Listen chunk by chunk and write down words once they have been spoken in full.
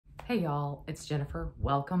Hey y'all, it's Jennifer.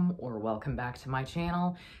 Welcome back to my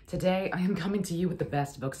channel. Today I am coming to you with the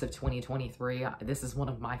best books of 2023. This is one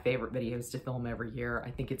of my favorite videos to film every year.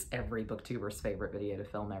 I think it's every booktuber's favorite video to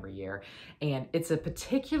film every year. And it's a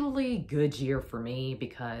particularly good year for me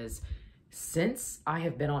because since I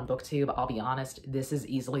have been on booktube, I'll be honest, this is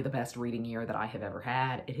easily the best reading year that I have ever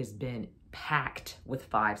had. It has been packed with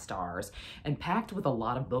 5 stars and packed with a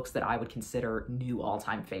lot of books that I would consider new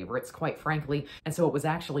all-time favorites, quite frankly. And so it was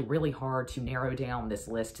actually really hard to narrow down this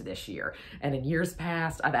list this year. And in years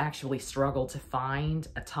past, I've actually struggled to find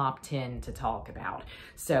a top 10 to talk about.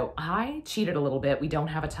 So I cheated a little bit. We don't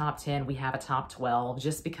have a top 10, we have a top 12,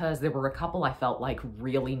 just because there were a couple I felt like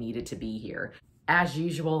really needed to be here. As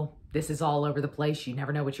usual, this is all over the place. You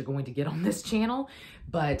never know what you're going to get on this channel,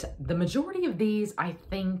 but the majority of these I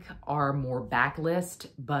think are more backlist,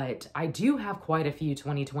 but I do have quite a few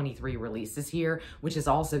 2023 releases here, which is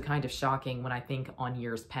also kind of shocking when I think on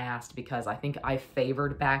years past, because I think I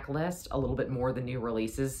favored backlist a little bit more than new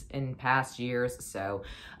releases in past years. So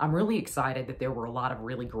I'm really excited that there were a lot of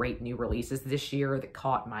really great new releases this year that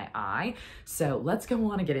caught my eye. So let's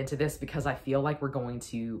go on and get into this because I feel like we're going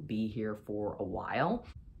to be here for a while.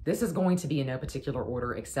 This is going to be in no particular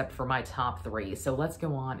order except for my top 3. So let's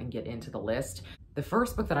go on and get into the list. The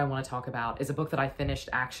first book that I want to talk about is a book that I finished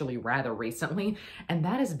actually rather recently, and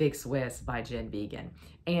that is Big Swiss by Jen Beagin.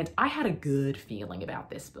 And I had a good feeling about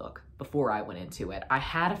this book before I went into it. I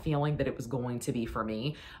had a feeling that it was going to be for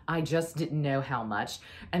me. I just didn't know how much.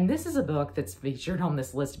 And this is a book that's featured on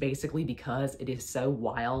this list basically because it is so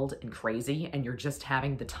wild and crazy and you're just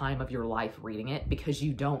having the time of your life reading it because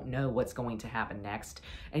you don't know what's going to happen next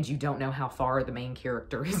and you don't know how far the main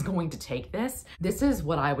character is going to take this. This is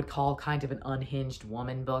what I would call kind of an unhinged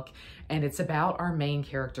woman book, and it's about our main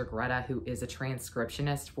character Greta, who is a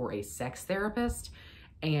transcriptionist for a sex therapist.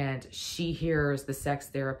 And she hears the sex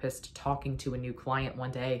therapist talking to a new client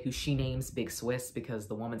one day who she names Big Swiss because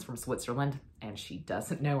the woman's from Switzerland and she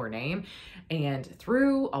doesn't know her name. And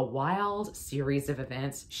through a wild series of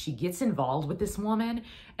events, she gets involved with this woman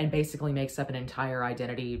and basically makes up an entire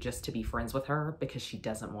identity just to be friends with her because she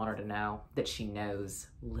doesn't want her to know that she knows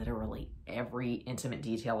literally every intimate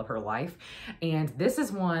detail of her life. And this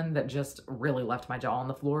is one that just really left my jaw on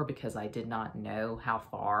the floor because I did not know how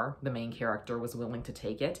far the main character was willing to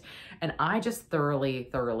take it. And I just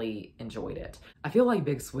thoroughly enjoyed it. I feel like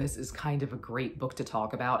Big Swiss is kind of a great book to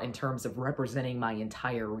talk about in terms of representing my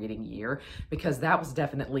entire reading year, because that was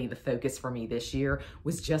definitely the focus for me this year,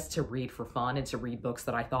 was just to read for fun and to read books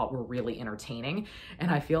that I thought were really entertaining.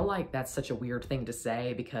 And I feel like that's such a weird thing to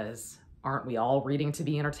say because aren't we all reading to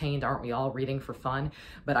be entertained? Aren't we all reading for fun?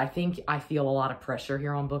 But I think I feel a lot of pressure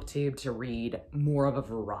here on BookTube to read more of a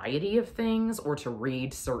variety of things or to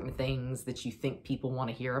read certain things that you think people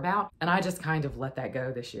want to hear about. And I just kind of let that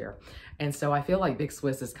go this year. And so I feel like Big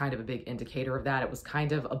Swiss is kind of a big indicator of that. It was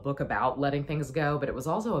kind of a book about letting things go, but it was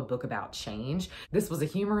also a book about change. This was a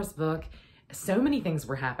humorous book. So many things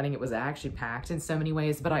were happening. It was actually packed in so many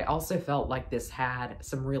ways, but I also felt like this had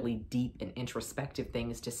some really deep and introspective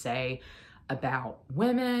things to say about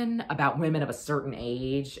women of a certain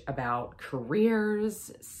age, about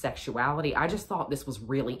careers, sexuality. I just thought this was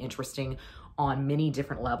really interesting on many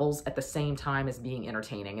different levels at the same time as being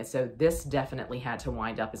entertaining. And so this definitely had to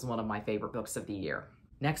wind up as one of my favorite books of the year.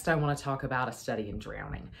 Next, I want to talk about A Study in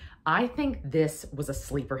Drowning. I think this was a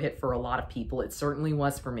sleeper hit for a lot of people. It certainly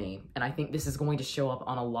was for me. And I think this is going to show up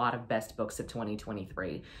on a lot of best books of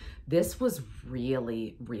 2023. This was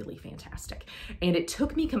really fantastic. And it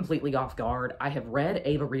took me completely off guard. I have read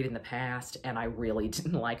Ava Reid in the past and I really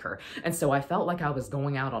didn't like her. And so I felt like I was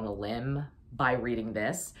going out on a limb by reading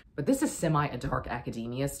this. But this is a dark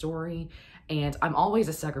academia story. And I'm always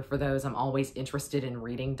a sucker for those. I'm always interested in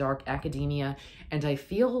reading dark academia. And I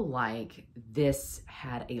feel like this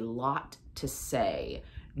had a lot to say,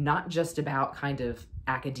 not just about kind of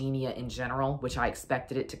academia in general, which I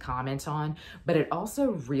expected it to comment on, but it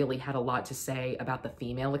also really had a lot to say about the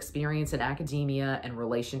female experience in academia and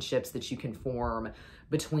relationships that you can form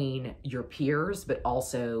between your peers, but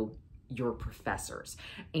also your professors.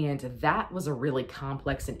 And that was a really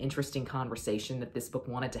complex and interesting conversation that this book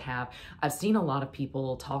wanted to have. I've seen a lot of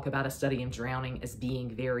people talk about A Study in Drowning as being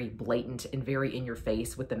very blatant and very in your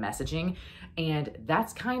face with the messaging. And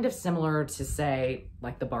that's kind of similar to, say,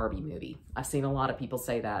 like the Barbie movie. I've seen a lot of people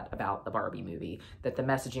say that about the Barbie movie, that the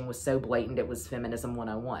messaging was so blatant it was feminism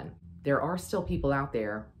 101. There are still people out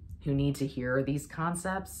there who need to hear these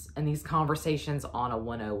concepts and these conversations on a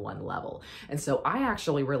 101 level. And so I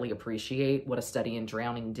actually really appreciate what A Study in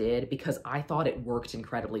Drowning did because I thought it worked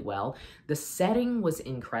incredibly well. The setting was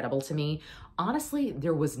incredible to me. Honestly,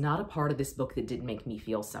 there was not a part of this book that didn't make me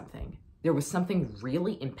feel something. There was something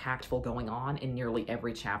really impactful going on in nearly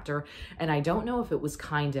every chapter, and I don't know if it was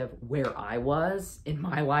kind of where I was in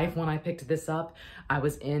my life when I picked this up. I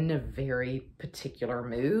was in a very particular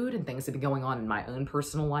mood, and things had been going on in my own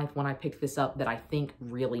personal life when I picked this up that I think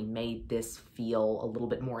really made this feel a little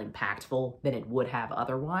bit more impactful than it would have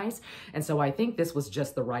otherwise. And so I think this was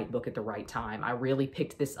just the right book at the right time. I really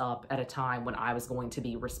picked this up at a time when I was going to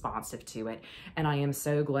be responsive to it, and I am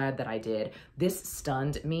so glad that I did. This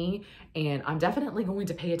stunned me. And I'm definitely going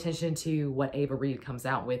to pay attention to what Ava Reid comes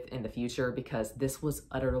out with in the future because this was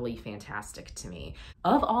utterly fantastic to me.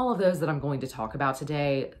 Of all of those that I'm going to talk about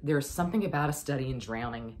today, there's something about A Study in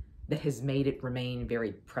Drowning that has made it remain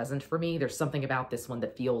very present for me. There's something about this one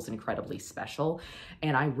that feels incredibly special,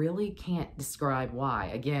 and I really can't describe why.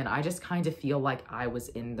 Again, I just kind of feel like I was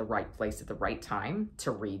in the right place at the right time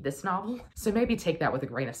to read this novel. So maybe take that with a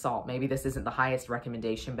grain of salt. Maybe this isn't the highest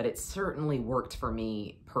recommendation, but it certainly worked for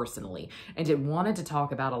me personally. And it wanted to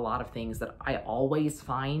talk about a lot of things that I always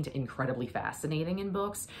find incredibly fascinating in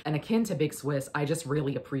books. And akin to Big Swiss, I just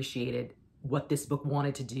really appreciated what this book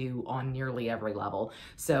wanted to do on nearly every level.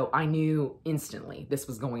 So I knew instantly this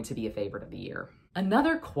was going to be a favorite of the year.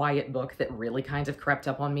 Another quiet book that really kind of crept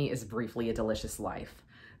up on me is Briefly a Delicious Life.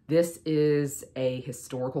 This is a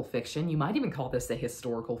historical fiction. You might even call this a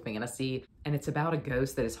historical fantasy. And it's about a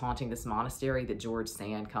ghost that is haunting this monastery that George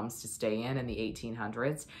Sand comes to stay in the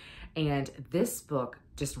 1800s. And this book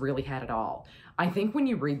just really had it all. I think when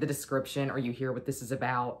you read the description or you hear what this is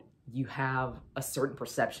about, you have a certain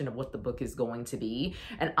perception of what the book is going to be.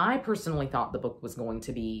 And I personally thought the book was going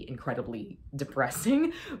to be incredibly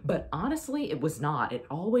depressing, but honestly, it was not. It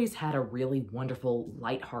always had a really wonderful,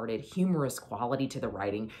 lighthearted, humorous quality to the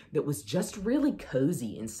writing that was just really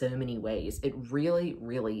cozy in so many ways. It really,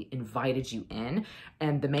 really invited you in.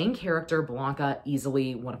 And the main character, Blanca,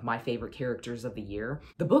 easily one of my favorite characters of the year.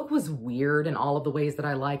 The book was weird in all of the ways that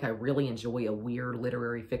I like. I really enjoy a weird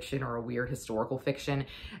literary fiction or a weird historical fiction.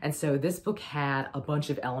 And so this book had a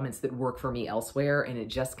bunch of elements that work for me elsewhere, and it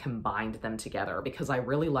just combined them together because I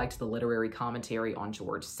really liked the literary commentary on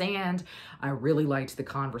George Sand. I really liked the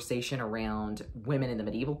conversation around women in the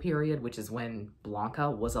medieval period, which is when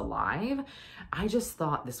Blanca was alive. I just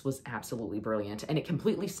thought this was absolutely brilliant, and it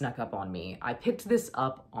completely snuck up on me. I picked this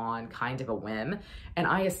up on kind of a whim, and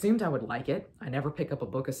I assumed I would like it. I never pick up a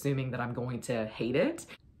book assuming that I'm going to hate it.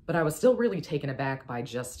 But I was still really taken aback by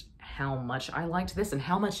just how much I liked this and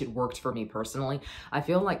how much it worked for me personally. I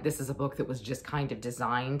feel like this is a book that was just kind of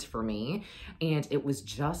designed for me, and it was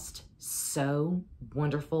just so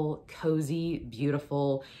wonderful, cozy,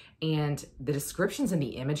 beautiful, and the descriptions and the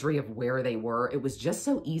imagery of where they were, it was just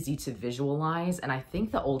so easy to visualize. And I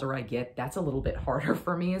think the older I get, that's a little bit harder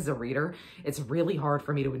for me as a reader. It's really hard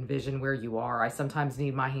for me to envision where you are. I sometimes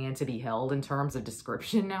need my hand to be held in terms of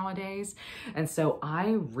description nowadays. And so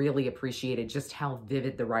I really appreciated just how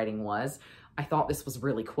vivid the writing was. I thought this was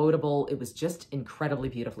really quotable. It was just incredibly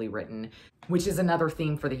beautifully written, which is another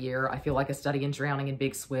theme for the year. I feel like A Study in Drowning and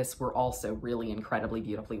Big Swiss were also really incredibly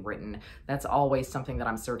beautifully written. That's always something that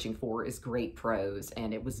I'm searching for, is great prose,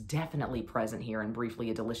 and it was definitely present here in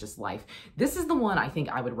Briefly a Delicious Life. This is the one I think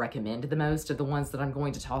I would recommend the most of the ones that I'm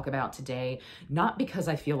going to talk about today, not because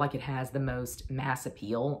I feel like it has the most mass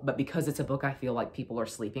appeal, but because it's a book I feel like people are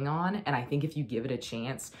sleeping on, and I think if you give it a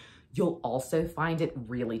chance, you'll also find it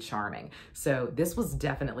really charming. So this was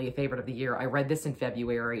definitely a favorite of the year. I read this in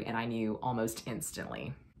February and I knew almost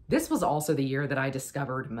instantly. This was also the year that I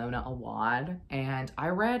discovered Mona Awad, and I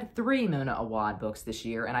read 3 Mona Awad books this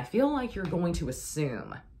year, and I feel like you're going to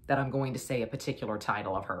assume that I'm going to say a particular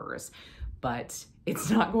title of hers, but it's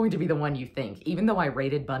not going to be the one you think. Even though I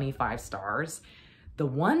rated Bunny 5 stars, the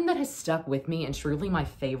one that has stuck with me and truly my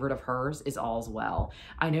favorite of hers is All's Well.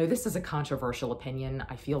 I know this is a controversial opinion.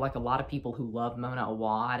 I feel like a lot of people who love Mona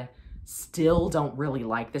Awad still don't really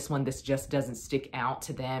like this one. This just doesn't stick out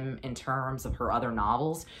to them in terms of her other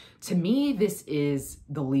novels. To me, this is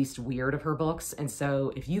the least weird of her books. And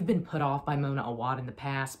so if you've been put off by Mona Awad in the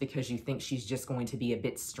past because you think she's just going to be a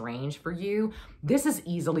bit strange for you, this is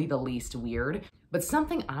easily the least weird. But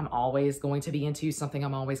something I'm always going to be into, something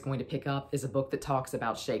I'm always going to pick up, is a book that talks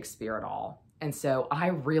about Shakespeare at all. And so I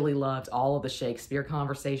really loved all of the Shakespeare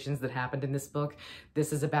conversations that happened in this book.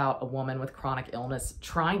 This is about a woman with chronic illness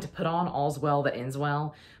trying to put on All's Well that Ends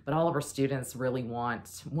Well, but all of her students really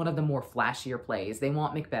want one of the more flashier plays. They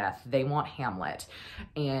want Macbeth, they want Hamlet.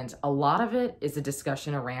 And a lot of it is a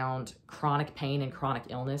discussion around chronic pain and chronic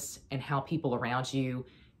illness and how people around you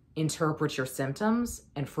interpret your symptoms.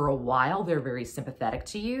 And for a while, they're very sympathetic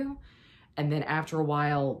to you. And then after a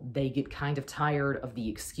while, they get kind of tired of the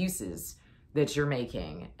excuses that you're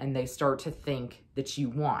making, and they start to think that you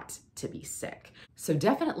want to be sick. So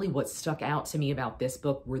definitely what stuck out to me about this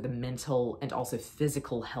book were the mental and also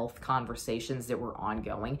physical health conversations that were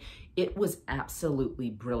ongoing. It was absolutely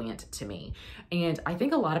brilliant to me. And I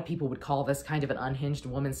think a lot of people would call this kind of an unhinged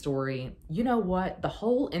woman story. You know what? The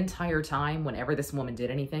whole entire time, whenever this woman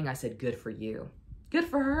did anything, I said, good for you. Good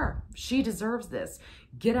for her. She deserves this.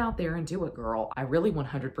 Get out there and do it, girl. I really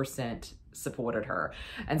 100% supported her.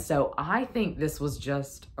 And so I think this was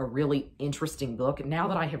just a really interesting book. Now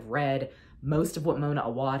that I have read most of what Mona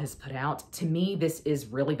Awad has put out, to me, this is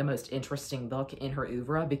really the most interesting book in her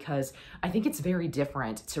oeuvre because I think it's very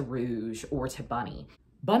different to Rouge or to Bunny.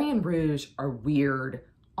 Bunny and Rouge are weird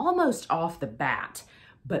almost off the bat,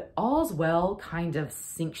 but All's Well kind of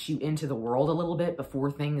sinks you into the world a little bit before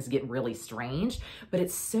things get really strange, but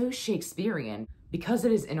it's so Shakespearean because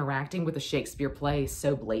it is interacting with the Shakespeare play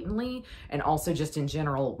so blatantly, and also just in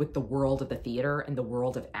general with the world of the theater and the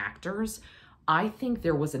world of actors. I think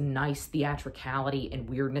there was a nice theatricality and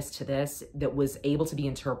weirdness to this that was able to be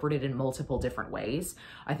interpreted in multiple different ways.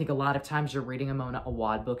 I think a lot of times you're reading a Mona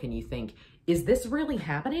Awad book and you think, is this really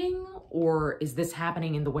happening? Or is this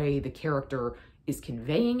happening in the way the character is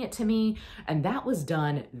conveying it to me? And that was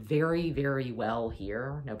done very, very well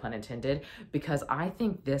here, no pun intended, because I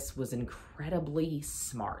think this was incredibly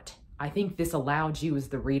smart. I think this allowed you as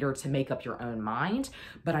the reader to make up your own mind,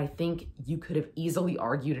 but I think you could have easily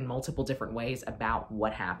argued in multiple different ways about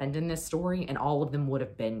what happened in this story, and all of them would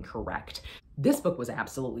have been correct. This book was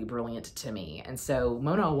absolutely brilliant to me, and so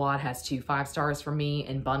Mona Awad has 2 5 stars from me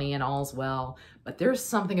in Bunny and All's Well, but there's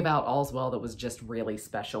something about All's Well that was just really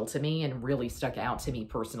special to me and really stuck out to me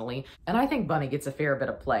personally, and I think Bunny gets a fair bit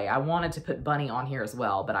of play. I wanted to put Bunny on here as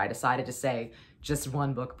well, but I decided to say just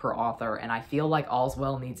 1 book per author, and I feel like All's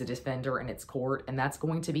Well needs a defender in its court, and that's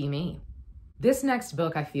going to be me. This next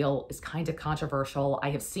book I feel is kind of controversial. I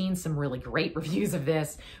have seen some really great reviews of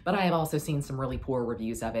this, but I have also seen some really poor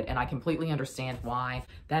reviews of it, and I completely understand why.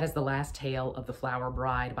 That is The Last Tale of the Flower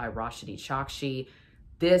Bride by Roshani Chokshi.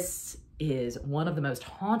 This is one of the most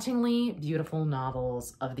hauntingly beautiful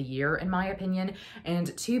novels of the year, in my opinion.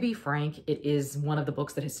 And to be frank, it is one of the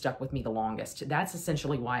books that has stuck with me the longest. That's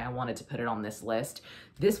essentially why I wanted to put it on this list.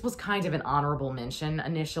 This was kind of an honorable mention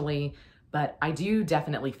initially, but I do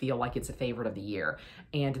definitely feel like it's a favorite of the year.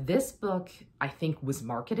 And this book, I think, was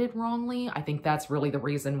marketed wrongly. I think that's really the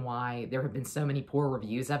reason why there have been so many poor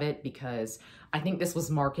reviews of it, because I think this was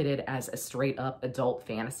marketed as a straight up adult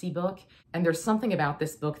fantasy book. And there's something about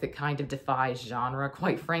this book that kind of defies genre,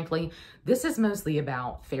 quite frankly. This is mostly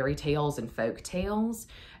about fairy tales and folk tales.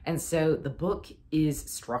 And so the book is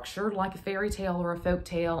structured like a fairy tale or a folk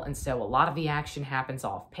tale. And so a lot of the action happens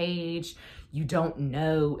off page. You don't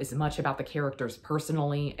know as much about the characters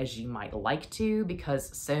personally as you might like to,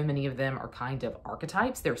 because so many of them are kind of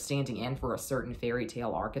archetypes. They're standing in for a certain fairy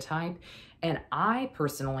tale archetype. And I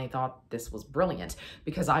personally thought this was brilliant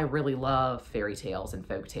because I really love fairy tales and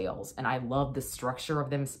folk tales, and I love the structure of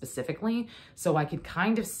them specifically. So I could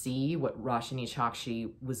kind of see what Roshani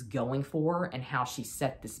Chokshi was going for and how she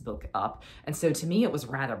set this book up. And so to me, it was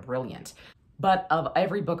rather brilliant. But of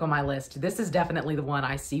every book on my list, this is definitely the one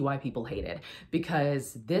I see why people hate it,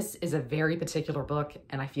 because this is a very particular book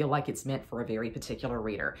and I feel like it's meant for a very particular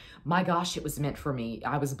reader. My gosh, it was meant for me.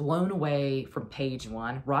 I was blown away from page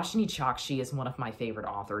 1. Roshani Chokshi is one of my favorite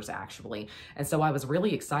authors, actually. And so I was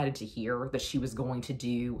really excited to hear that she was going to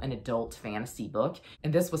do an adult fantasy book.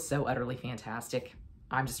 And this was so utterly fantastic.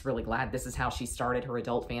 I'm just really glad this is how she started her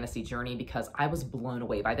adult fantasy journey, because I was blown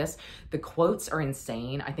away by this. The quotes are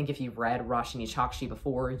insane. I think if you've read Roshani Chokshi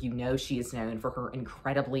before, you know she is known for her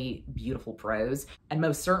incredibly beautiful prose, and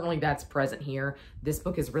most certainly that's present here. This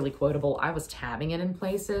book is really quotable. I was tabbing it in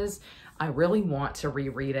places. I really want to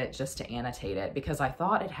reread it just to annotate it, because I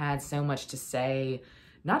thought it had so much to say,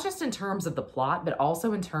 not just in terms of the plot, but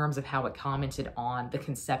also in terms of how it commented on the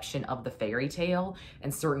conception of the fairy tale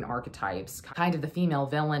and certain archetypes, kind of the female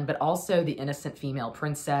villain, but also the innocent female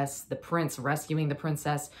princess, the prince rescuing the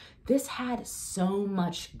princess. This had so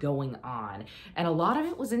much going on, and a lot of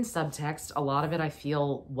it was in subtext. A lot of it I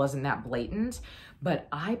feel wasn't that blatant, but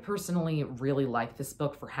I personally really liked this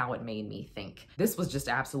book for how it made me think. This was just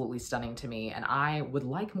absolutely stunning to me, and I would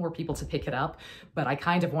like more people to pick it up, but I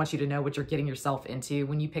kind of want you to know what you're getting yourself into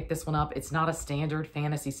when you pick this one up. It's not a standard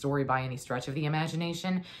fantasy story by any stretch of the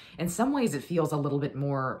imagination. In some ways, it feels a little bit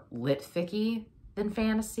more lit-ficky than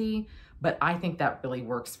fantasy, but I think that really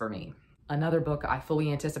works for me. Another book I fully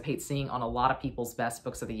anticipate seeing on a lot of people's best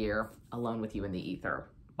books of the year, Alone with You in the Ether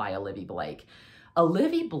by Olivie Blake.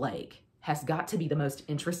 Olivie Blake has got to be the most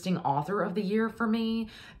interesting author of the year for me,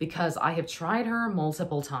 because I have tried her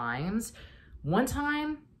multiple times. One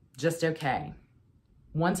time, just okay.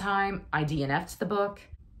 One time, I DNF'd the book.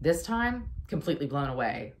 This time, completely blown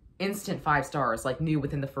away. Instant 5 stars, like knew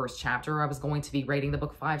within the first chapter I was going to be rating the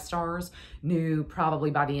book 5 stars, knew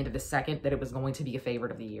probably by the end of the second that it was going to be a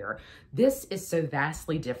favorite of the year. This is so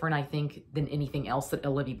vastly different, I think, than anything else that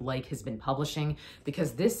Olivie Blake has been publishing,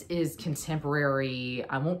 because this is contemporary,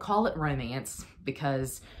 I won't call it romance,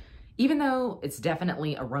 because even though it's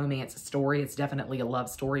definitely a romance story, it's definitely a love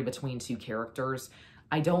story between two characters,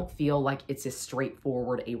 I don't feel like it's as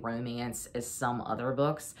straightforward a romance as some other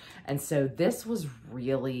books. And so this was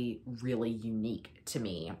really, really unique to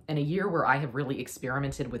me. In a year where I have really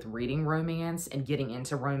experimented with reading romance and getting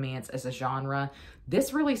into romance as a genre,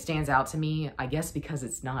 this really stands out to me, I guess because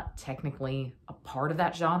it's not technically a part of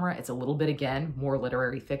that genre. It's a little bit, again, more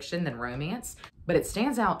literary fiction than romance. But it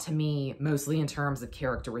stands out to me mostly in terms of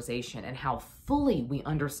characterization and how fully we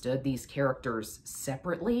understood these characters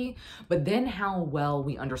separately, but then how well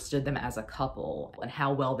we understood them as a couple and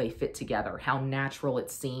how well they fit together, how natural it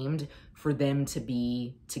seemed for them to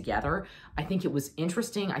be together. I think it was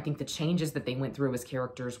interesting. I think the changes that they went through as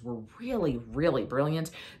characters were really, really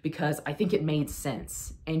brilliant, because I think it made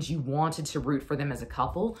sense and you wanted to root for them as a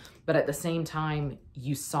couple, but at the same time,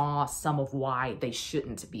 you saw some of why they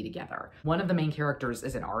shouldn't be together. One of the main characters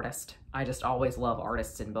is an artist. I just always love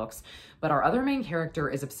artists in books. But our other main character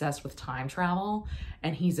is obsessed with time travel,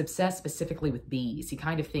 and he's obsessed specifically with bees. He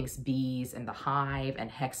kind of thinks bees and the hive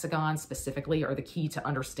and hexagons specifically are the key to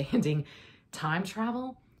understanding time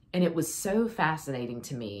travel. And it was so fascinating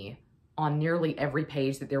to me on nearly every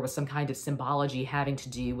page that there was some kind of symbology having to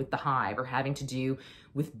do with the hive or having to do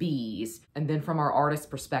with bees. And then from our artist's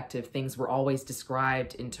perspective, things were always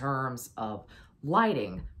described in terms of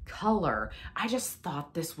lighting, color. I just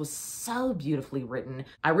thought this was so beautifully written.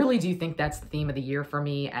 I really do think that's the theme of the year for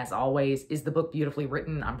me. As always, is the book beautifully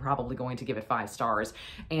written? I'm probably going to give it 5 stars.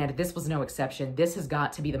 And this was no exception. This has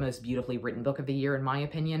got to be the most beautifully written book of the year, in my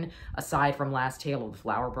opinion. Aside from Last Tale of the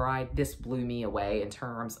Flower Bride, this blew me away in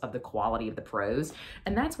terms of the quality of the prose.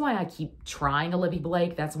 And that's why I keep trying Olivie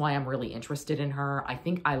Blake. That's why I'm really interested in her. I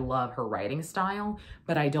think I love her writing style,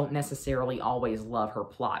 but I don't necessarily always love her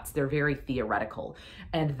plots. They're very theoretical.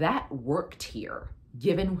 And that worked here,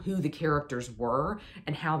 given who the characters were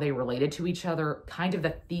and how they related to each other, kind of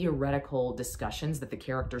the theoretical discussions that the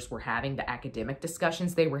characters were having, the academic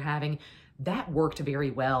discussions they were having, that worked very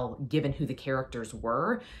well given who the characters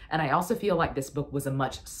were. And I also feel like this book was a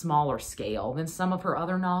much smaller scale than some of her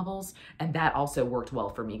other novels, and that also worked well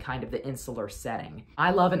for me, kind of the insular setting.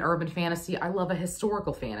 I love an urban fantasy. I love a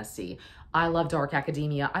historical fantasy. I love dark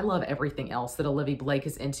academia. I love everything else that Olivie Blake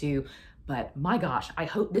is into. But my gosh, I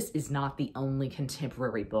hope this is not the only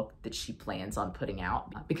contemporary book that she plans on putting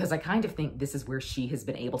out, because I kind of think this is where she has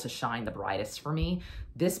been able to shine the brightest for me.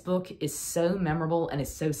 This book is so memorable and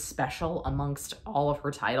is so special amongst all of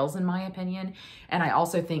her titles, in my opinion. And I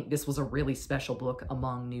also think this was a really special book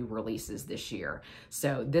among new releases this year.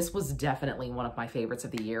 So this was definitely one of my favorites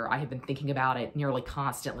of the year. I have been thinking about it nearly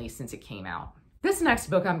constantly since it came out. This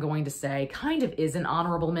next book I'm going to say kind of is an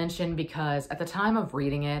honorable mention, because at the time of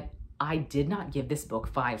reading it, I did not give this book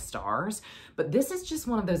 5 stars, but this is just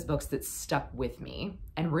one of those books that stuck with me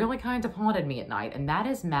and really kind of haunted me at night, and that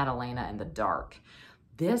is Maddalena in the Dark.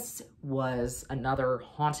 This was another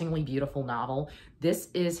hauntingly beautiful novel. This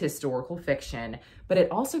is historical fiction, but it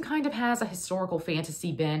also kind of has a historical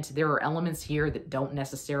fantasy bent. There are elements here that don't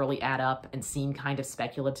necessarily add up and seem kind of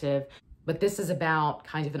speculative. But this is about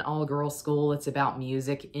kind of an all-girls school. It's about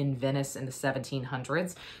music in Venice in the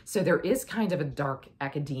 1700s. So there is kind of a dark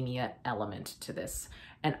academia element to this.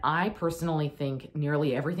 And I personally think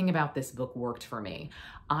nearly everything about this book worked for me.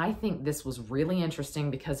 I think this was really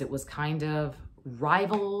interesting because it was kind of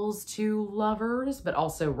rivals to lovers, but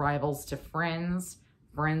also rivals to friends,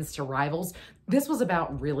 friends to rivals. This was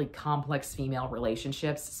about really complex female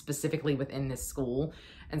relationships, specifically within this school.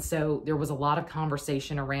 And so there was a lot of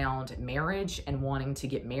conversation around marriage and wanting to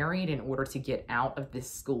get married in order to get out of this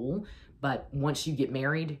school. But once you get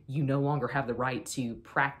married, you no longer have the right to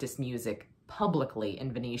practice music publicly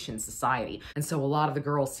in Venetian society. And so a lot of the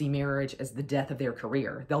girls see marriage as the death of their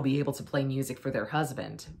career. They'll be able to play music for their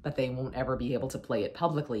husband, but they won't ever be able to play it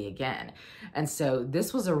publicly again. And so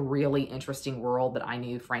this was a really interesting world that I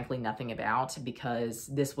knew, frankly, nothing about, because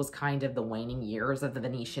this was kind of the waning years of the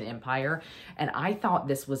Venetian Empire. And I thought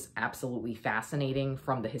this was absolutely fascinating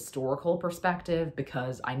from the historical perspective,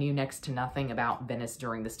 because I knew next to nothing about Venice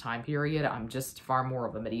during this time period. I'm just far more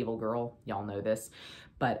of a medieval girl. Y'all know this.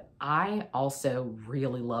 But I also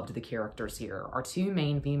really loved the characters here. Our 2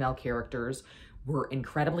 main female characters were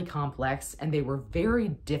incredibly complex and they were very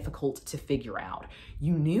difficult to figure out.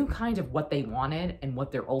 You knew kind of what they wanted and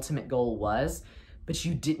what their ultimate goal was, but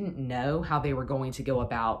you didn't know how they were going to go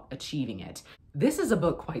about achieving it. This is a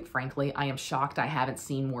book, quite frankly, I am shocked I haven't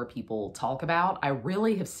seen more people talk about. I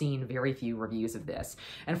really have seen very few reviews of this.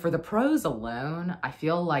 And for the prose alone, I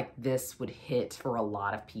feel like this would hit for a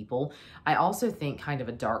lot of people. I also think kind of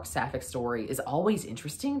a dark sapphic story is always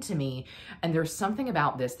interesting to me. And there's something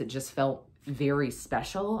about this that just felt very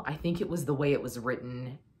special. I think it was the way it was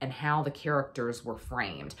written and how the characters were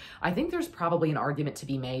framed. I think there's probably an argument to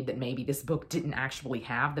be made that maybe this book didn't actually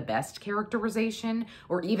have the best characterization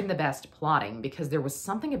or even the best plotting, because there was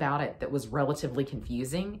something about it that was relatively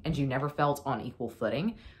confusing and you never felt on equal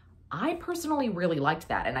footing. I personally really liked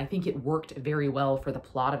that, and I think it worked very well for the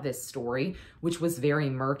plot of this story, which was very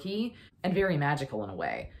murky and very magical in a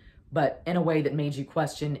way, but in a way that made you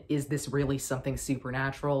question, is this really something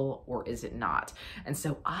supernatural or is it not? And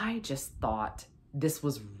so I just thought this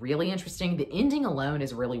was really interesting. The ending alone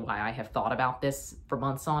is really why I have thought about this for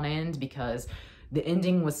months on end, because the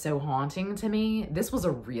ending was so haunting to me. This was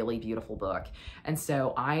a really beautiful book. And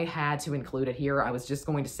so I had to include it here. I was just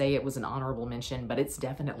going to say it was an honorable mention, but it's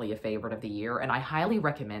definitely a favorite of the year and I highly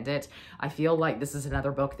recommend it. I feel like this is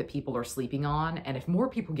another book that people are sleeping on, and if more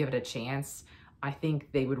people give it a chance, I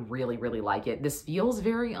think they would really, really like it. This feels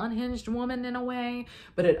very Unhinged Woman in a way,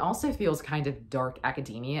 but it also feels kind of dark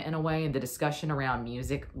academia in a way. And the discussion around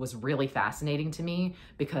music was really fascinating to me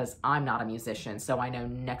because I'm not a musician, so I know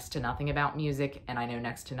next to nothing about music and I know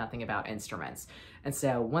next to nothing about instruments. And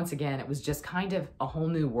so once again, it was just kind of a whole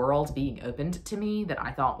new world being opened to me that I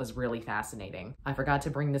thought was really fascinating. I forgot to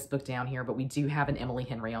bring this book down here, but we do have an Emily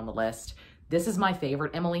Henry on the list. This is my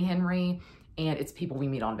favorite Emily Henry, and it's People We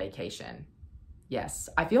Meet on Vacation. Yes,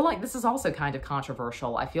 I feel like this is also kind of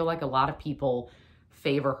controversial. I feel like a lot of people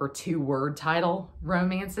favor her two-word title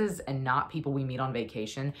romances and not People We Meet on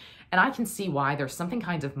Vacation. And I can see why. There's something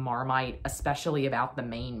kind of Marmite, especially about the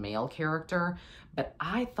main male character. But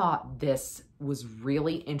I thought this was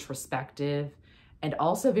really introspective and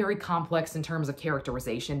also very complex in terms of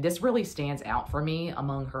characterization. This really stands out for me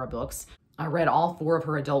among her books. I read all 4 of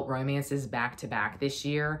her adult romances back to back this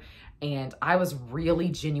year, and I was really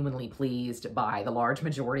genuinely pleased by the large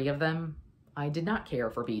majority of them. I did not care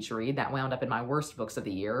for Beach Read. That wound up in my worst books of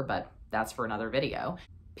the year, but that's for another video.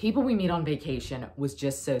 People We Meet on Vacation was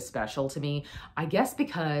just so special to me. I guess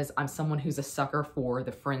because I'm someone who's a sucker for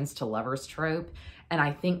the friends to lovers trope, and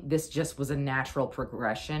I think this just was a natural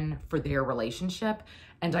progression for their relationship.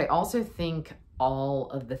 And I also think all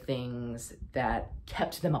of the things that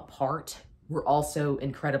kept them apart were also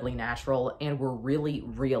incredibly natural and were really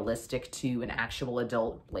realistic to an actual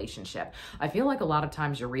adult relationship. I feel like a lot of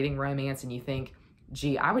times you're reading romance and you think,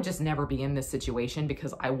 gee, I would just never be in this situation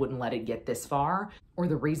because I wouldn't let it get this far. Or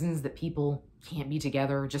the reasons that people can't be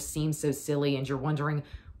together just seem so silly and you're wondering,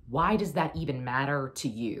 why does that even matter to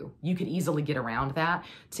you? You could easily get around that.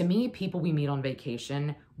 To me, People We Meet on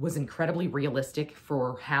Vacation was incredibly realistic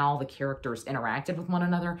for how the characters interacted with one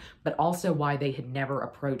another, but also why they had never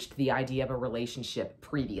approached the idea of a relationship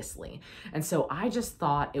previously. And so I just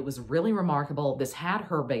thought it was really remarkable. This had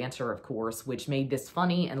her banter, of course, which made this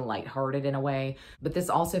funny and lighthearted in a way, but this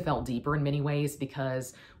also felt deeper in many ways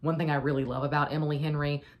because one thing I really love about Emily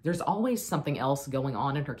Henry, there's always something else going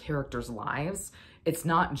on in her characters' lives. It's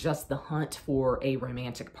not just the hunt for a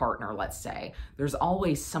romantic partner, let's say. There's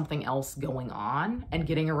always something else going on, and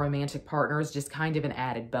getting a romantic partner is just kind of an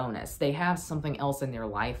added bonus. They have something else in their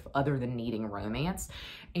life other than needing romance,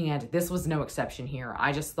 and this was no exception here.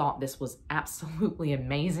 I just thought this was absolutely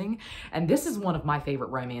amazing, and this is one of my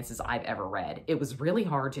favorite romances I've ever read. It was really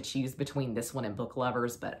hard to choose between this one and Book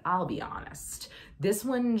Lovers, but I'll be honest. This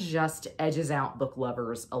one just edges out Book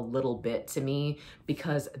Lovers a little bit to me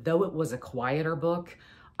because though it was a quieter book,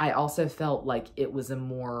 I also felt like it was a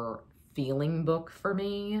more feeling book for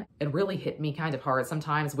me. It really hit me kind of hard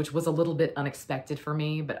sometimes, which was a little bit unexpected for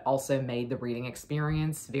me, but also made the reading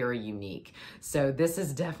experience very unique. So this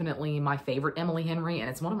is definitely my favorite Emily Henry, and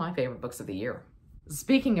it's one of my favorite books of the year.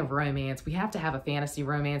 Speaking of romance, we have to have a fantasy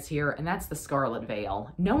romance here, and that's The Scarlet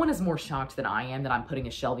Veil. No one is more shocked than I am that I'm putting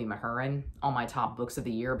a Shelby Mahurin on my top books of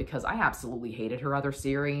the year because I absolutely hated her other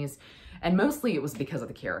series, and mostly it was because of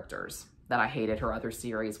the characters that I hated her other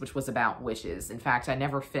series, which was about witches. In fact, I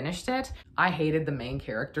never finished it. I hated the main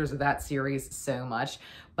characters of that series so much,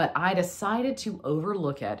 but I decided to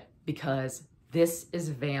overlook it because this is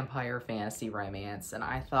vampire fantasy romance, and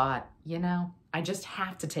I thought, you know, I just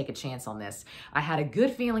have to take a chance on this. I had a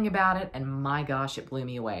good feeling about it, and my gosh, it blew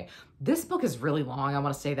me away. This book is really long. I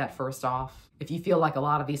want to say that first off. If you feel like a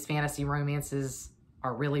lot of these fantasy romances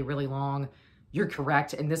are really, really long, You're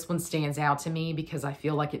correct, and this one stands out to me because I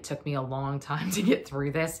feel like it took me a long time to get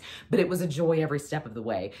through this, but it was a joy every step of the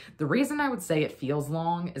way. The reason I would say it feels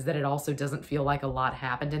long is that it also doesn't feel like a lot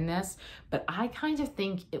happened in this, but I kind of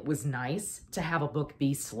think it was nice to have a book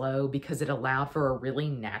be slow because it allowed for a really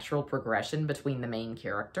natural progression between the main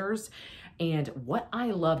characters. And what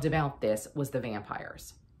I loved about this was the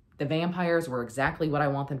vampires. The vampires were exactly what I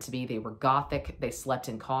want them to be. They were gothic, they slept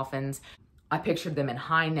in coffins. I pictured them in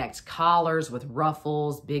high-necked collars with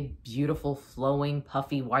ruffles, big, beautiful, flowing,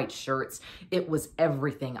 puffy white shirts. It was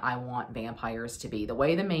everything I want vampires to be. The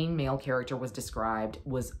way the main male character was described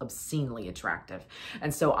was obscenely attractive.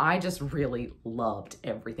 And so I just really loved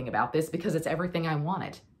everything about this because it's everything I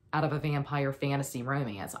wanted out of a vampire fantasy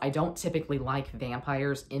romance. I don't typically like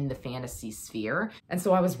vampires in the fantasy sphere, and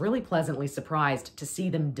so I was really pleasantly surprised to see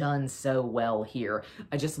them done so well here.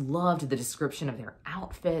 I just loved the description of their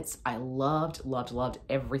outfits. I loved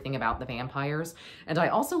everything about the vampires, and I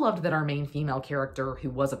also loved that our main female character, who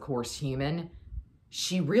was of course human,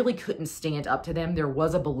 she really couldn't stand up to them. There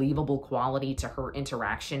was a believable quality to her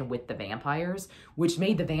interaction with the vampires, which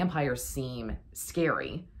made the vampires seem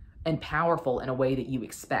scary and powerful in a way that you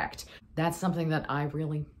expect. That's something that I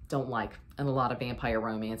really don't like in a lot of vampire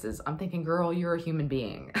romances. I'm thinking, girl, you're a human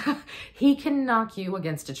being. He can knock you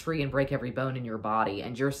against a tree and break every bone in your body,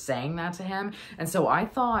 and you're saying that to him. And so I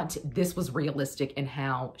thought this was realistic in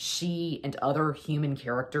how she and other human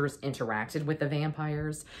characters interacted with the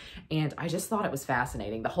vampires. And I just thought it was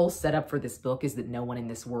fascinating. The whole setup for this book is that no one in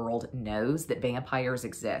this world knows that vampires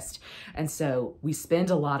exist. And so we spend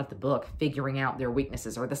a lot of the book figuring out their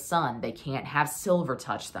weaknesses, or the sun. They can't have silver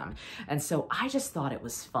touch them. And so I just thought it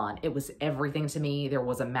was fun. It was everything to me. There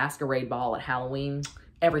was a masquerade ball at Halloween.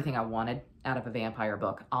 Everything I wanted out of a vampire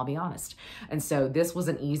book, I'll be honest. And so this was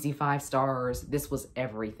an easy 5 stars. This was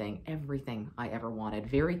everything I ever wanted.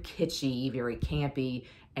 Very kitschy, very campy,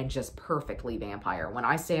 and just perfectly vampire. When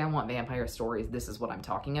I say I want vampire stories, this is what I'm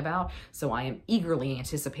talking about. So I am eagerly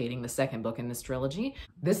anticipating the second book in this trilogy.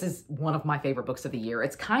 This is one of my favorite books of the year.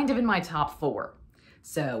 It's kind of in my top 4.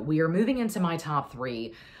 So we are moving into my top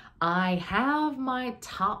 3. I have my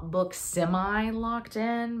top book semi-locked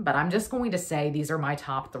in, but I'm just going to say these are my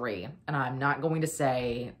top 3, and I'm not going to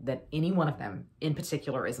say that any one of them in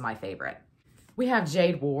particular is my favorite. We have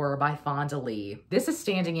Jade War by Fonda Lee. This is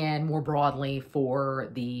standing in more broadly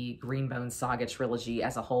for the Greenbone Saga trilogy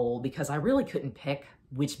as a whole because I really couldn't pick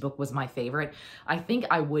which book was my favorite. I think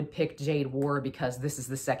I would pick Jade War because this is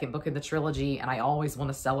the second book in the trilogy, and I always want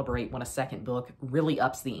to celebrate when a second book really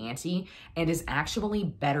ups the ante and is actually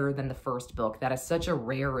better than the first book. That is such a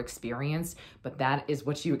rare experience, but that is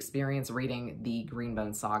what you experience reading the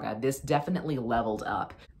Greenbone Saga. This definitely leveled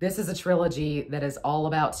up. This is a trilogy that is all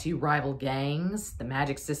about 2 rival gangs. The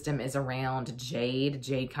magic system is around Jade.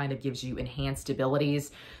 Jade kind of gives you enhanced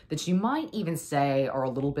abilities that you might even say are a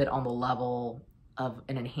little bit on the level of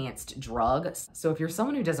an enhanced drug. So if you're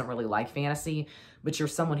someone who doesn't really like fantasy, but you're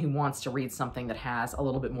someone who wants to read something that has a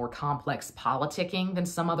little bit more complex politicking than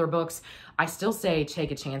some other books, I still say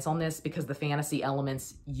take a chance on this because the fantasy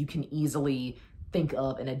elements you can easily think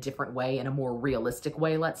of in a different way, in a more realistic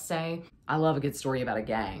way, let's say. I love a good story about a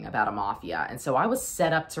gang, about a mafia. And so I was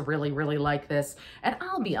set up to really, really like this. And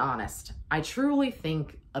I'll be honest, I truly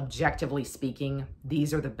think, objectively speaking,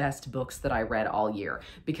 these are the best books that I read all year.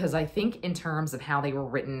 Because I think in terms of how they were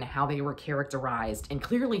written, how they were characterized, and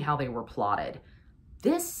clearly how they were plotted,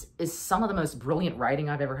 this is some of the most brilliant writing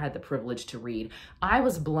I've ever had the privilege to read. I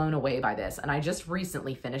was blown away by this, and I just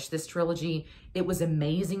recently finished this trilogy. It was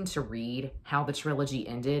amazing to read how the trilogy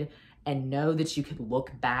ended and know that you could look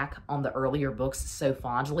back on the earlier books so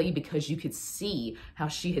fondly because you could see how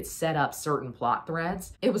she had set up certain plot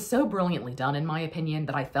threads. It was so brilliantly done, in my opinion,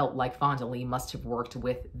 that I felt like Fonda Lee must have worked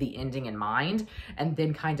with the ending in mind and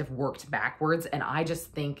then kind of worked backwards, and I just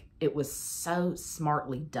think it was so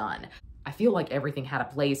smartly done. I feel like everything had a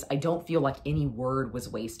place. I don't feel like any word was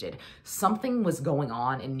wasted. Something was going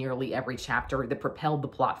on in nearly every chapter that propelled the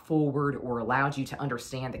plot forward or allowed you to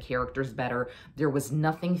understand the characters better. There was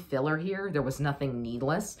nothing filler here. There was nothing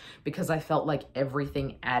needless because I felt like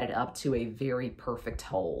everything added up to a very perfect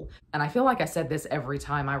whole. And I feel like I said this every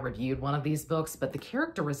time I reviewed one of these books, but the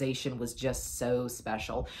characterization was just so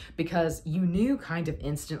special because you knew kind of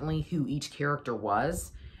instantly who each character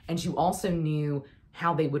was, and you also knew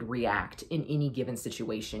how they would react in any given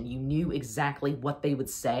situation. You knew exactly what they would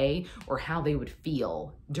say or how they would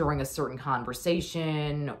feel during a certain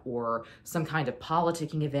conversation or some kind of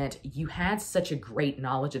politicking event. You had such a great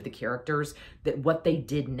knowledge of the characters that what they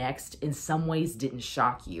did next in some ways didn't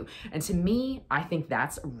shock you. And to me, I think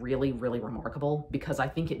that's really, really remarkable because I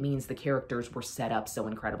think it means the characters were set up so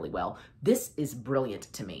incredibly well. This is brilliant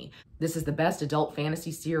to me. This is the best adult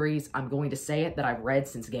fantasy series, I'm going to say it, that I've read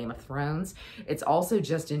since Game of Thrones. It's also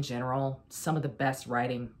just in general some of the best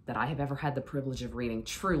writing that I have ever had the privilege of reading.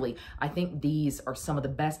 Truly, I think these are some of the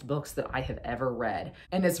best books that I have ever read.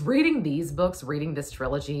 And as reading these books, reading this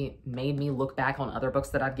trilogy, made me look back on other books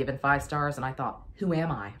that I've given 5 stars, and I thought, who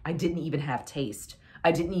am I? I didn't even have taste.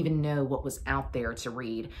 I didn't even know what was out there to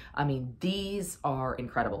read. I mean, these are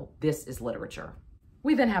incredible. This is literature.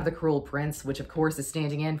 We then have The Cruel Prince, which of course is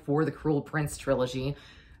standing in for the Cruel Prince trilogy.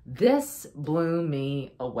 This blew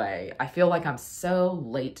me away. I feel like I'm so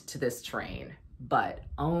late to this train, but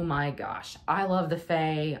oh my gosh, I love the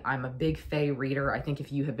Fae. I'm a big Fae reader. I think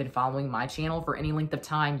if you have been following my channel for any length of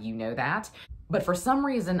time, you know that. But for some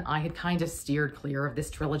reason, I had kind of steered clear of this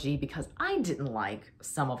trilogy because I didn't like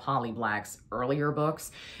some of Holly Black's earlier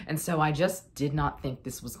books, and so I just did not think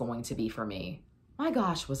this was going to be for me. My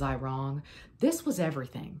gosh, was I wrong? This was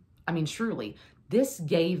everything. I mean, truly, this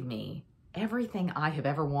gave me everything I have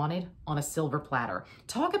ever wanted on a silver platter.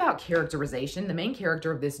 Talk about characterization. The main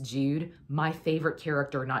character of this, Jude, my favorite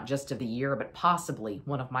character, not just of the year, but possibly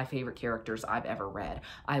one of my favorite characters I've ever read.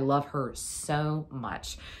 I love her so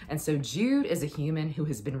much. And so Jude is a human who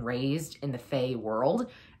has been raised in the Fae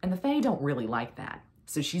world, and the Fae don't really like that.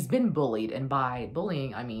 So she's been bullied, and by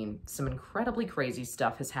bullying, I mean some incredibly crazy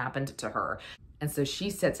stuff has happened to her. And so she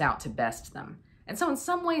sets out to best them. And so in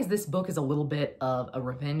some ways, this book is a little bit of a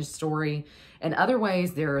revenge story. In other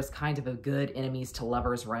ways, there is kind of a good enemies to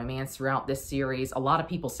lovers romance throughout this series. A lot of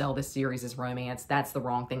people sell this series as romance. That's the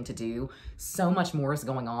wrong thing to do. So much more is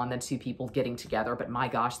going on than 2 people getting together, but my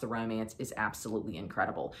gosh, the romance is absolutely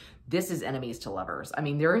incredible. This is enemies to lovers. I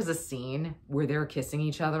mean, there is a scene where they're kissing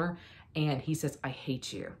each other and he says, "I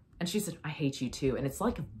hate you." And she said, "I hate you too." And it's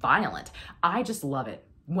like violent. I just love it.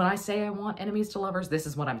 When I say I want enemies to lovers, this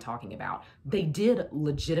is what I'm talking about. They did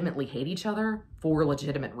legitimately hate each other for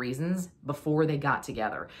legitimate reasons before they got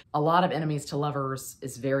together. A lot of enemies to lovers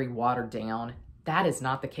is very watered down. That is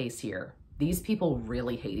not the case here. These people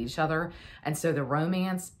really hate each other. And so the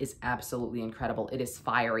romance is absolutely incredible. It is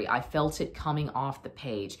fiery. I felt it coming off the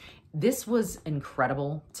page. This was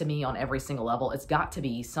incredible to me on every single level. It's got to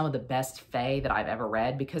be some of the best Fae that I've ever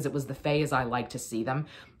read because it was the Fae as I like to see them.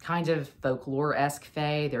 Kind of folklore-esque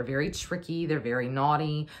Fae. They're very tricky. They're very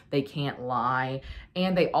naughty. They can't lie.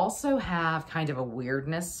 And they also have kind of a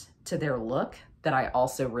weirdness to their look that I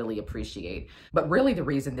also really appreciate. But really the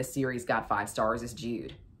reason this series got 5 stars is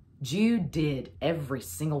Jude. Jude did every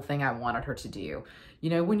single thing I wanted her to do.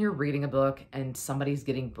 You know, when you're reading a book and somebody's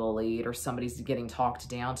getting bullied or somebody's getting talked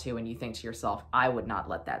down to and you think to yourself, I would not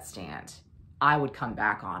let that stand. I would come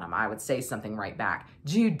back on them. I would say something right back.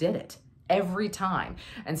 Jude did it every time.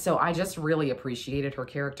 And so I just really appreciated her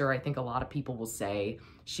character. I think a lot of people will say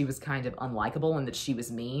she was kind of unlikable and that she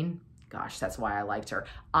was mean. Gosh, that's why I liked her.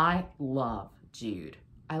 I love Jude.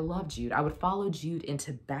 I love Jude. I would follow Jude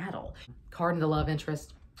into battle. Carden, the love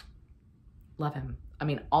interest, love him. I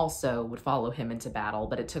mean, also would follow him into battle,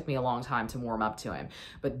 but it took me a long time to warm up to him.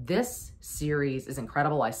 But this series is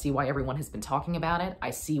incredible. I see why everyone has been talking about it. I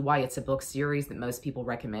see why it's a book series that most people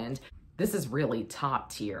recommend. This is really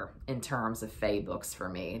top tier in terms of Fae books for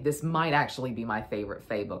me. This might actually be my favorite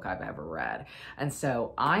Fae book I've ever read. And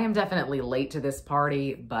so I am definitely late to this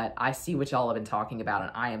party, but I see what y'all have been talking about,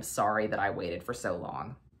 and I am sorry that I waited for so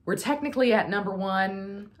long. We're technically at number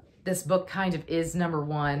 1. This book kind of is number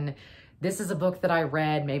 1. This is a book that I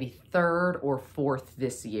read maybe 3rd or 4th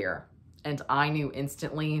this year, and I knew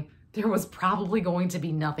instantly there was probably going to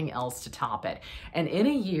be nothing else to top it. And in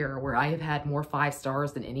a year where I have had more 5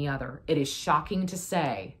 stars than any other, it is shocking to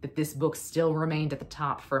say that this book still remained at the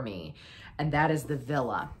top for me, and that is The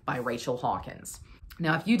Villa by Rachel Hawkins.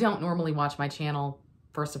 Now, if you don't normally watch my channel,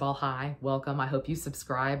 first of all, hi, welcome. I hope you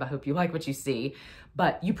subscribe. I hope you like what you see.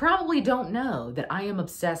 But you probably don't know that I am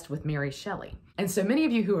obsessed with Mary Shelley. And so many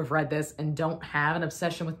of you who have read this and don't have an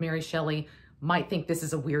obsession with Mary Shelley might think this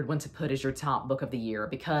is a weird one to put as your top book of the year,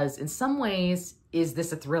 because in some ways, is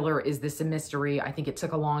this a thriller? Is this a mystery? I think it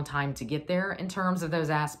took a long time to get there in terms of those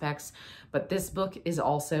aspects. But this book is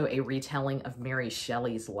also a retelling of Mary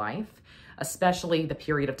Shelley's life, especially the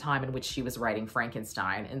period of time in which she was writing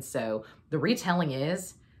Frankenstein. And so the retelling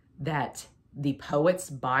is that the poets,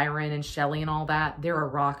 Byron and Shelley and all that, they're a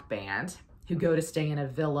rock band who go to stay in a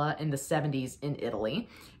villa in the 70s in Italy.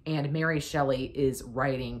 And Mary Shelley is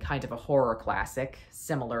writing kind of a horror classic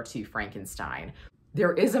similar to Frankenstein.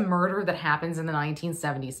 There is a murder that happens in the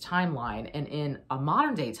 1970s timeline, and in a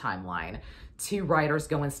modern day timeline, two writers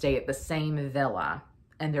go and stay at the same villa,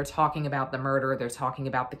 and they're talking about the murder, they're talking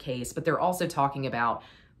about the case, but they're also talking about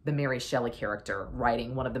the Mary Shelley character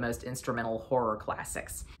writing one of the most instrumental horror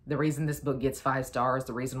classics. The reason this book gets 5 stars,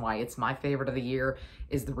 the reason why it's my favorite of the year,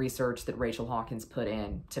 is the research that Rachel Hawkins put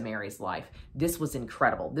in to Mary's life. This was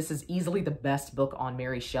incredible. This is easily the best book on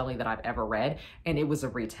Mary Shelley that I've ever read, and it was a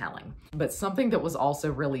retelling. But something that was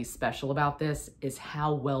also really special about this is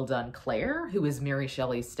how well done Claire, who is Mary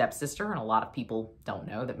Shelley's stepsister, and a lot of people don't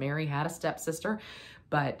know that Mary had a stepsister,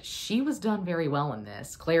 but she was done very well in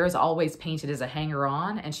this. Claire is always painted as a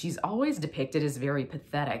hanger-on, and she's always depicted as very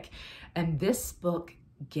pathetic. And this book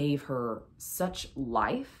gave her such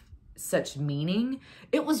life, such meaning.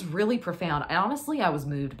 It was really profound. Honestly, I was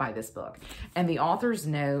moved by this book. And the author's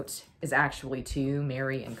note is actually to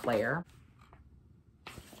Mary and Claire.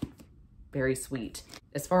 Very sweet.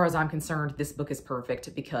 As far as I'm concerned, this book is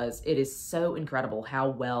perfect because it is so incredible how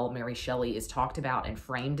well Mary Shelley is talked about and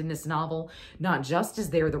framed in this novel. Not just is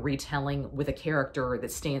there the retelling with a character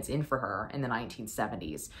that stands in for her in the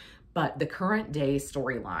 1970s, but the current day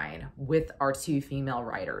storyline with our two female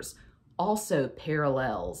writers also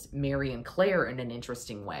parallels Mary and Claire in an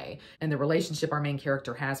interesting way. And the relationship our main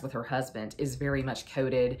character has with her husband is very much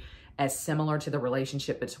coded as similar to the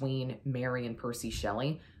relationship between Mary and Percy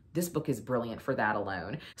Shelley. This book is brilliant for that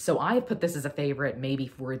alone. So I have put this as a favorite, maybe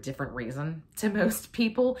for a different reason to most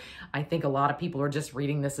people. I think a lot of people are just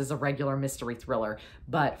reading this as a regular mystery thriller.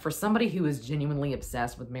 But for somebody who is genuinely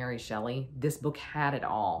obsessed with Mary Shelley, this book had it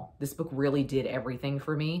all. This book really did everything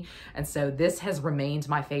for me. And so this has remained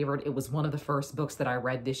my favorite. It was one of the first books that I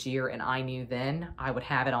read this year, and I knew then I would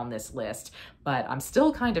have it on this list. But I'm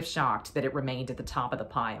still kind of shocked that it remained at the top of the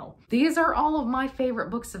pile. These are all of my favorite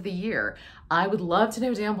books of the year. I would love to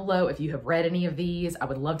know down below if you have read any of these. I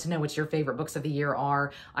would love to know what your favorite books of the year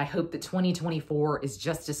are. I hope that 2024 is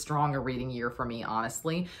just as strong a reading year for me,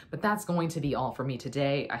 honestly. But that's going to be all for me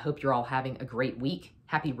today. I hope you're all having a great week.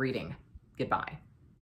 Happy reading. Goodbye.